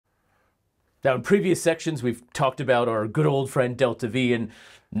Now, in previous sections, we've talked about our good old friend Delta V, and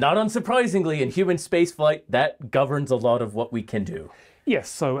not unsurprisingly, in human spaceflight, that governs a lot of what we can do. Yes,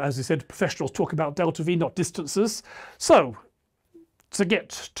 so as you said, professionals talk about delta V, not distances. So, to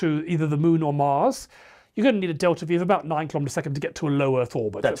get to either the moon or Mars, you're going to need a delta V of about 9 kilometers a second to get to a low Earth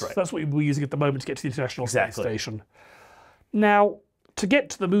orbit. That's right. That's what we're using at the moment to get to the International Space Station. Now, to get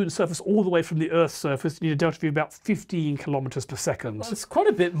to the moon's surface all the way from the Earth's surface, you need a delta V of about 15 kilometers per second. Well, it's quite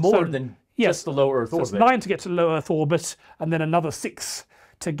a bit more than just the low Earth orbit. So it's 9 to get to low Earth orbit, and then another 6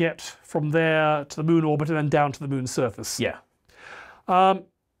 to get from there to the moon orbit and then down to the moon's surface. Yeah.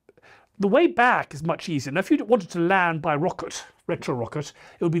 The way back is much easier. Now, if you wanted to land by rocket, retro rocket,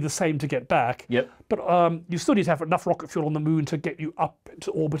 it would be the same to get back. Yep. But you still need to have enough rocket fuel on the moon to get you up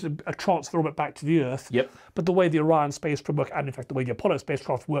to orbit and transfer orbit back to the Earth. Yep. But the way the Orion spacecraft worked, and in fact the way the Apollo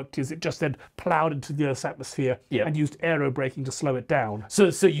spacecraft worked, is it just then ploughed into the Earth's atmosphere and used aerobraking to slow it down.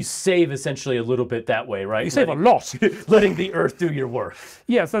 So you save essentially a little bit that way, right? You save a lot. Letting the Earth do your work.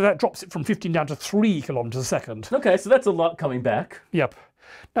 Yeah, so that drops it from 15 down to 3 kilometers a second. Okay, so that's a lot coming back. Yep.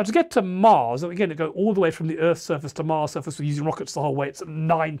 Now, to get to Mars, again, to go all the way from the Earth's surface to Mars' surface, we're using rockets the whole way. It's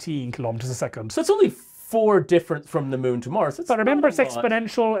 19 kilometers a second. So it's only 4 different from the moon to Mars. But remember, it's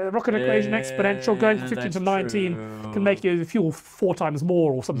exponential. Rocket equation exponential. Going from 15 to 19 can make you fuel 4 times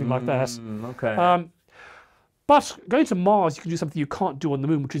more or something like that. Okay. But going to Mars, you can do something you can't do on the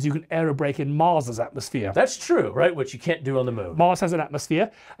moon, which is you can aerobrake in Mars's atmosphere. That's true, right? Which you can't do on the moon. Mars has an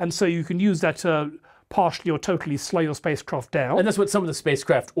atmosphere, and so you can use that partially or totally slow your spacecraft down. And that's what some of the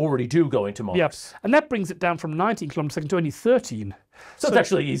spacecraft already do going to Mars. Yep. And that brings it down from 19 kilometers a second to only 13. So it's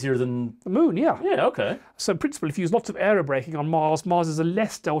actually easier than the moon, yeah. Yeah, okay. So in principle, if you use lots of aerobraking on Mars, Mars is a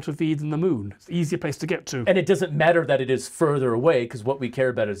less delta V than the moon. It's an easier place to get to. And it doesn't matter that it is further away, because what we care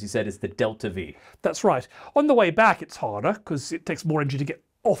about, as you said, is the delta V. That's right. On the way back, it's harder, because it takes more energy to get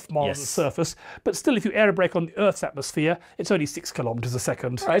off Mars' surface. But still, if you aerobrake on the Earth's atmosphere, it's only 6 kilometers a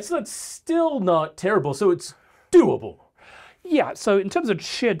second. All right, so that's still not terrible. So it's doable. Yeah, so in terms of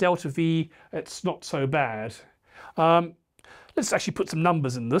sheer delta V, it's not so bad. Let's actually put some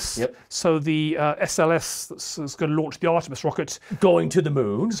numbers in this. Yep. So the SLS that's going to launch the Artemis rocket. Going to the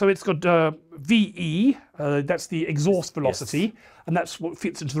moon. So it's got VE, that's the exhaust velocity, and that's what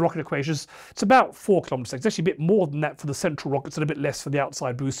fits into the rocket equations. It's about 4 kilometers. It's actually a bit more than that for the central rockets and a bit less for the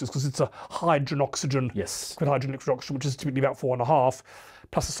outside boosters because it's a hydrogen-oxygen, liquid hydrogen liquid oxygen, which is typically about 4.5,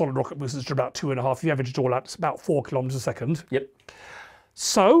 plus the solid rocket boosters are about 2.5. If you average it all out, it's about 4 kilometers a second. Yep.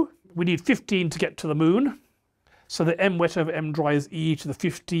 So we need 15 to get to the moon. So the m wet over m dry is e to the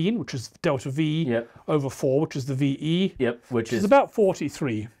 15, which is delta V, over 4, which is the VE, which is about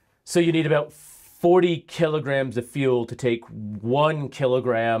 43. So you need about 40 kilograms of fuel to take 1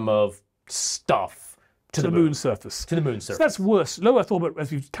 kilogram of stuff to the moon's surface. To the moon's surface. So that's worse. Low Earth orbit, as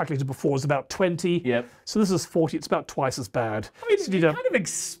we've calculated before, is about 20. Yep. So this is 40. It's about twice as bad. I mean, so you kind of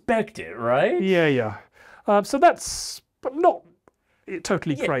expect it, right? Yeah, yeah. So that's not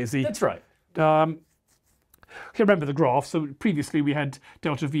totally crazy. That's right. Okay, remember the graph. So previously we had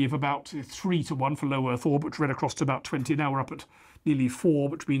delta V of about 3 to 1 for low Earth orbit, which ran across to about 20. Now we're up at nearly 4,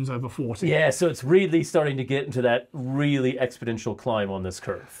 which means over 40. Yeah, so it's really starting to get into that really exponential climb on this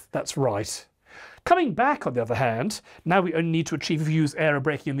curve. That's right. Coming back, on the other hand, now we only need to achieve, if you use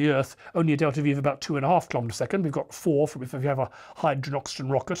aerobraking in the Earth, only a delta V of about 2.5 kilometers a second. We've got 4 for if you have a hydrogen-oxygen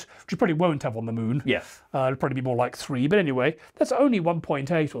rocket, which you probably won't have on the moon. Yeah. It'll probably be more like 3. But anyway, that's only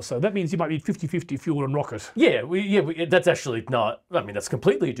 1.8 or so. That means you might need 50-50 fuel and rocket. Yeah, that's actually not, I mean, that's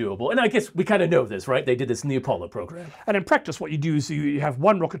completely doable. And I guess we kind of know this, right? They did this in the Apollo program. And in practice, what you do is you have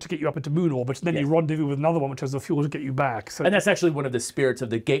one rocket to get you up into moon orbit, and then you rendezvous with another one which has the fuel to get you back. So, and that's actually one of the spirits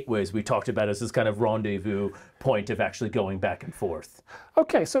of the gateways we talked about as this kind of rendezvous point of actually going back and forth.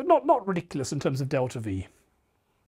 Okay, so not ridiculous in terms of delta V.